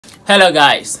Hello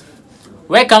guys,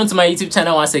 welcome to my YouTube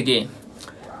channel once again.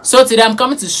 So today I'm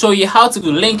coming to show you how to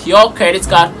link your credit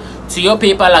card to your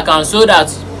PayPal account so that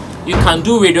you can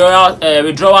do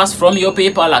withdrawals from your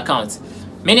PayPal account.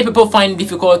 Many people find it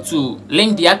difficult to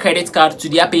link their credit card to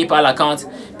their PayPal account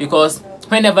because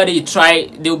whenever they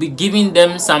try, they'll be giving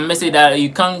them some message that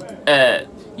you can't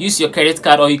use your credit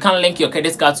card, or you can't link your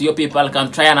credit card to your PayPal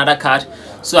account. Try another card.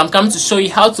 So I'm coming to show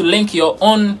you how to link your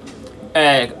own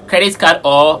credit card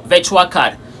or virtual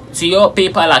card to your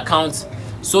PayPal account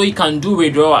so you can do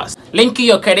withdrawals. Linking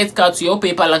your credit card to your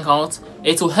PayPal account,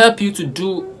 it will help you to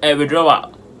do a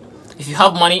withdrawal. If you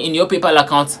have money in your PayPal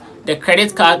account, the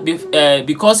credit card,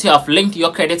 because you have linked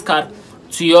your credit card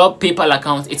to your PayPal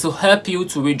account, it will help you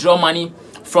to withdraw money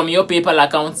from your PayPal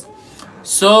account.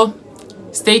 So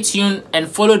stay tuned and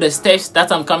follow the steps that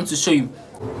I'm coming to show you.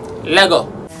 Let's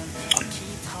go.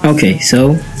 Okay,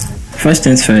 so first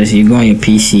things first, you go on your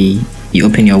PC, you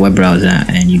open your web browser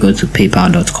and you go to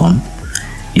paypal.com.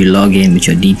 You log in with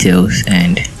your details,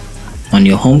 and on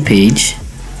your home page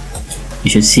you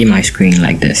should see my screen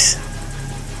like this.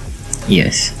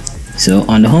 Yes, so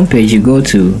on the home page you go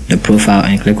to the profile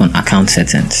and click on account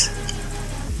settings.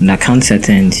 In account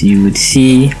settings you would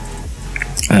see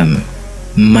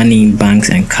money, banks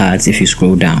and cards. If you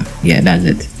scroll down, yeah, that's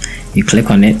it. You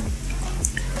click on it.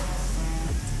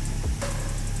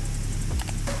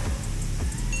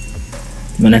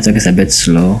 My network is a bit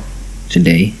slow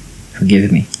today,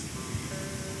 forgive me.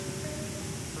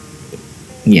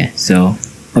 Yeah, so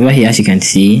over here, as you can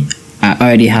see, I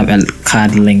already have a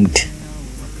card linked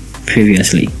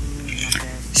previously.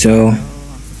 So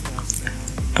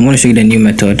I'm going to show you the new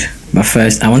method, but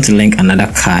first I want to link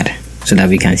another card so that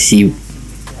we can see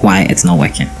why it's not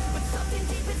working.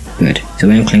 Good. So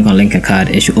when you click on link a card,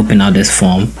 it should open out this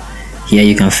form. Here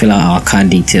you can fill out our card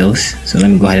details. So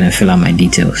let me go ahead and fill out my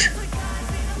details.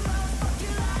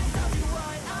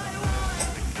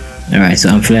 Alright, so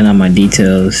I'm filling out my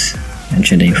details,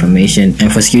 enter the information, and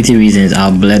for security reasons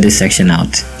I'll blur this section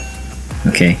out.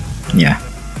 Okay, yeah.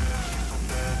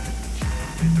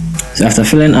 So after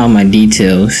filling out my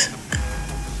details,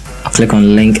 I'll click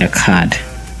on link a card,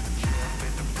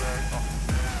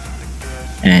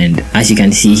 and as you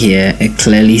can see here, it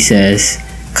clearly says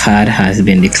card has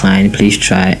been declined, please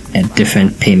try a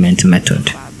different payment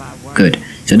method. Good.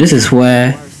 So this is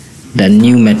where the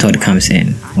new method comes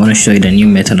in. I want to show you the new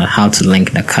method on how to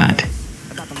link the card.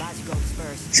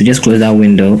 So just close that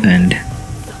window and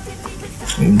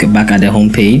get back at the home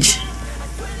page.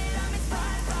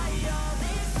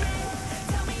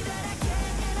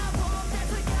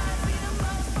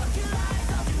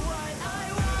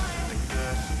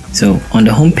 So on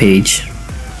the home page,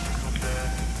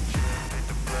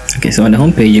 okay, so on the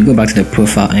home page you go back to the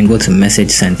profile and go to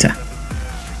message center.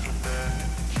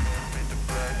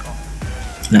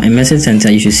 Now in message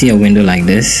center you should see a window like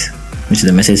this, which is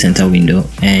the message center window,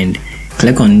 and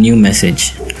click on new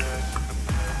message.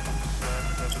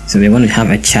 So we want to have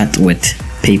a chat with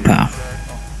PayPal.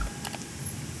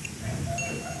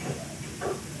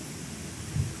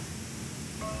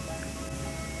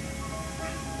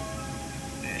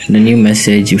 In the new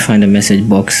message you find a message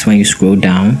box when you scroll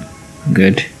down.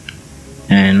 Good.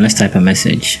 And let's type a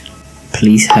message.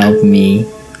 Please help me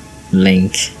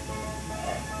link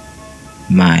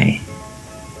my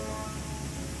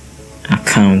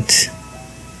account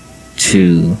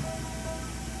to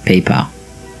PayPal.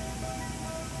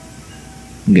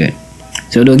 Good.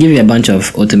 So they'll give you a bunch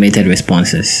of automated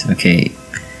responses. Okay,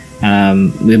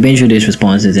 we've been through these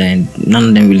responses and none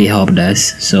of them really helped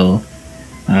us, so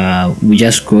we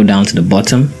just scroll down to the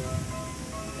bottom,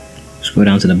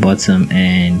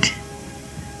 and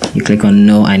you click on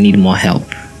no, I need more help.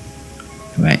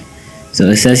 Right. So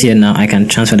it says here now I can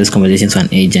transfer this conversation to an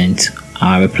agent.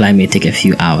 Our reply may take a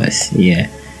few hours. Yeah,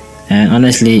 and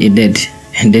honestly it did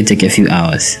take a few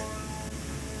hours.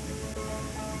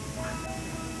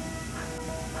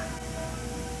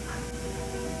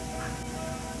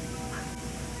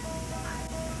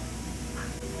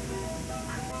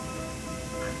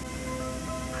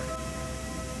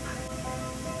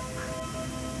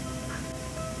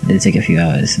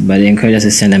 But they encourage us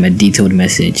to send them a detailed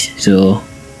message. So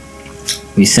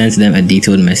we sent them a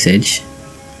detailed message.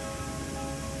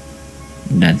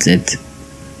 That's it.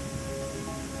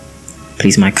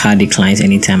 Please, my card declines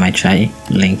anytime I try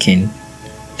linking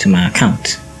to my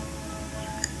account.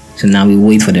 So now we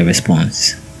wait for the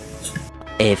response.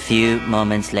 A few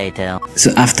moments later.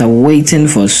 So after waiting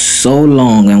for so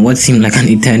long and what seemed like an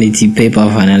eternity,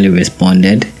 PayPal finally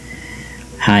responded.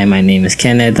 Hi, my name is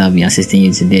Kenneth. I'll be assisting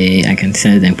you today. I can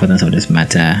sense the importance of this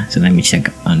matter, so let me check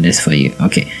on this for you.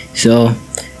 Okay, so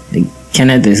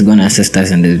Kenneth is going to assist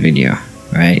us in this video,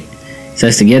 right? So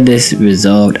as to get this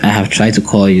resolved, I have tried to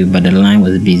call you, but the line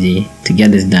was busy. To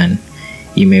get this done,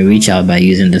 you may reach out by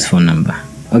using this phone number.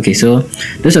 Okay, so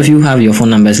those of you who have your phone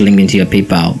numbers linked into your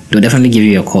PayPal, they'll definitely give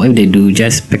you a call. If they do,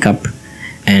 just pick up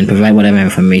and provide whatever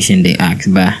information they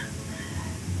ask. But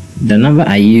the number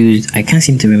I used, I can't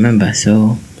seem to remember,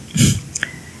 so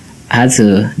I had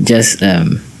to just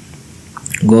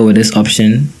go with this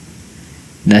option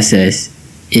that says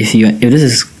if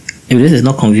this is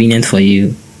not convenient for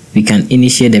you, we can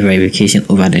initiate the verification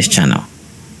over this channel.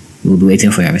 We'll be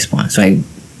waiting for your response. So I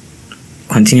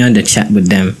continued the chat with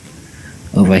them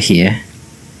over here.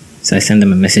 So I send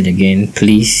them a message again.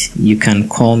 Please, you can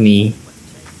call me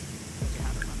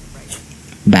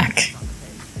back.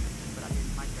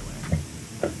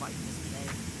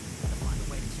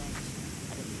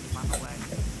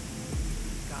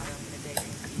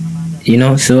 You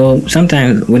know, so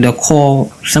sometimes with the call,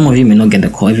 some of you may not get the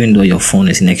call even though your phone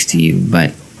is next to you,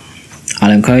 but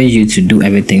I'll encourage you to do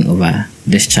everything over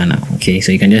this channel. Okay,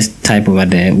 so you can just type over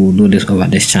there, we'll do this over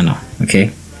this channel,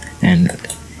 okay, and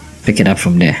pick it up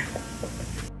from there.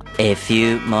 A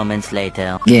few moments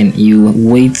later. Again, you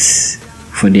wait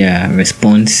for their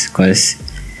response, because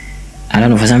I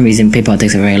don't know, for some reason PayPal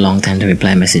takes a very long time to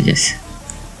reply messages.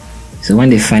 So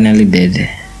when they finally did,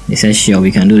 they said, sure,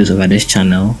 we can do this over this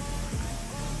channel.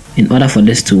 In order for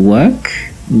this to work,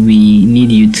 we need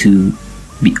you to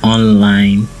be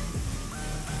online,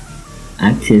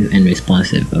 active and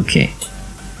responsive. Okay,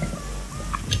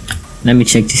 let me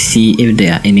check to see if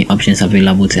there are any options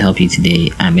available to help you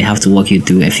today. I may have to walk you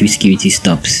through a few security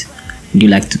stops. Would you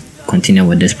like to continue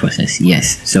with this process?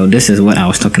 Yes. So this is what I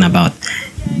was talking about.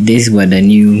 These were the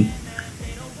new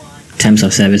terms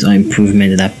of service or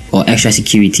improvement that, or extra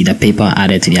security that PayPal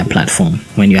added to their platform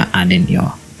when you are adding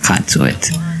your card to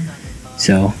it.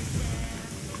 So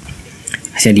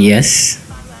I said yes.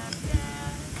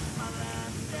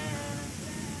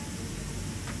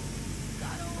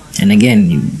 And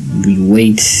again, we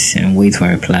wait and wait for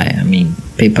a reply. I mean,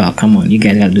 PayPal, come on, you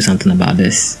guys gotta do something about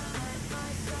this.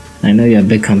 I know you're a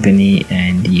big company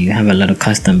and you have a lot of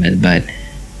customers, but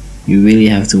you really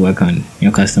have to work on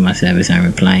your customer service and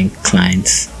replying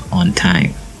clients on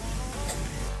time.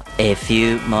 A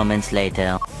few moments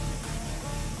later.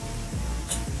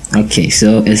 Okay,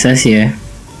 so it says here,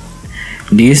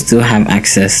 do you still have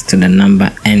access to the number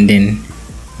ending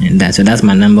in that? So that's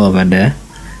my number over there.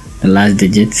 The last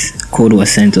digits, code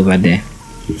was sent over there.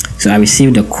 So I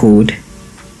received the code.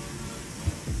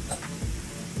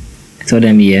 I told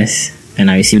them yes, and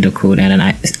I received the code, and then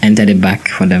I entered it back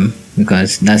for them,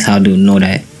 because that's how they know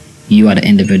that you are the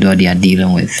individual they are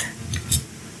dealing with.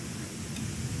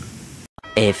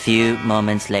 A few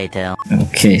moments later.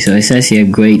 Okay, so it says here,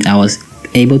 great, I was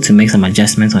able to make some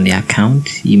adjustments on the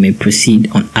account. You may proceed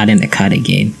on adding the card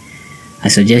again. I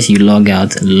suggest you log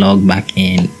out, log back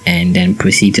in, and then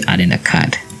proceed to add in a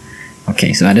card.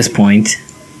 Okay, so at this point,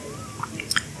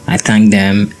 I thanked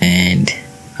them and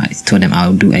I told them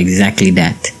I'll do exactly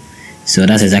that. So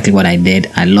that's exactly what I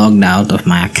did. I logged out of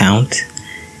my account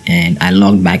and I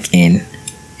logged back in,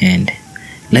 and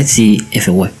let's see if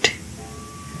it worked.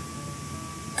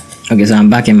 Okay, so I'm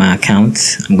back in my account.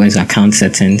 I'm going to account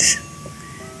settings.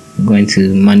 I'm going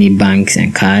to money, banks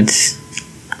and cards.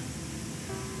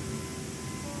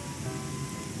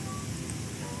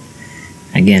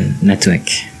 Again, network.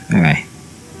 All right.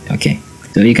 Okay,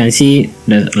 so you can see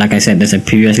that, like I said, there's a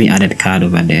previously added card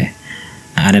over there.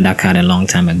 I added that card a long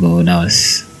time ago. That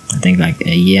was, I think, like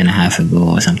a year and a half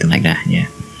ago or something like that. Yeah.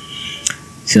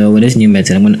 So with this new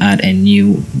method, I'm going to add a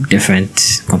new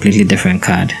completely different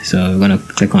card. So we're going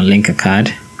to click on link a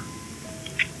card.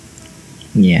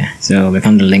 Yeah, so we're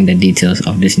going to link the details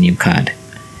of this new card.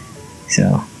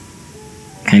 So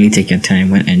kindly take your time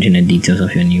when entering the details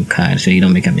of your new card so you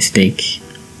don't make a mistake.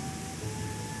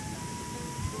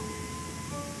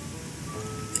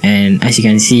 And as you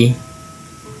can see,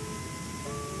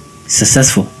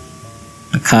 successful.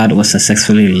 The card was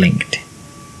successfully linked.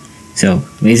 So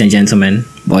ladies and gentlemen,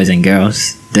 boys and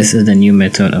girls, this is the new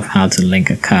method of how to link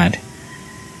a card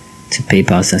to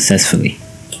PayPal successfully.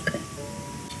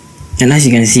 And as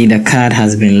you can see, the card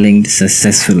has been linked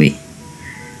successfully,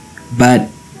 but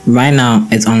right now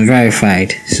it's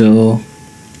unverified, so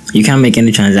you can't make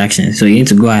any transactions. So you need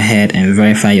to go ahead and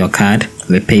verify your card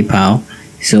with PayPal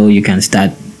so you can start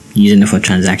using it for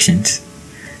transactions.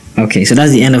 Okay, so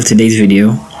that's the end of today's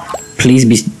video. Please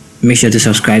make sure to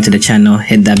subscribe to the channel,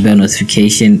 hit that bell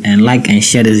notification, and like and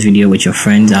share this video with your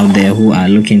friends out there who are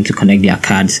looking to connect their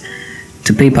cards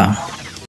to PayPal.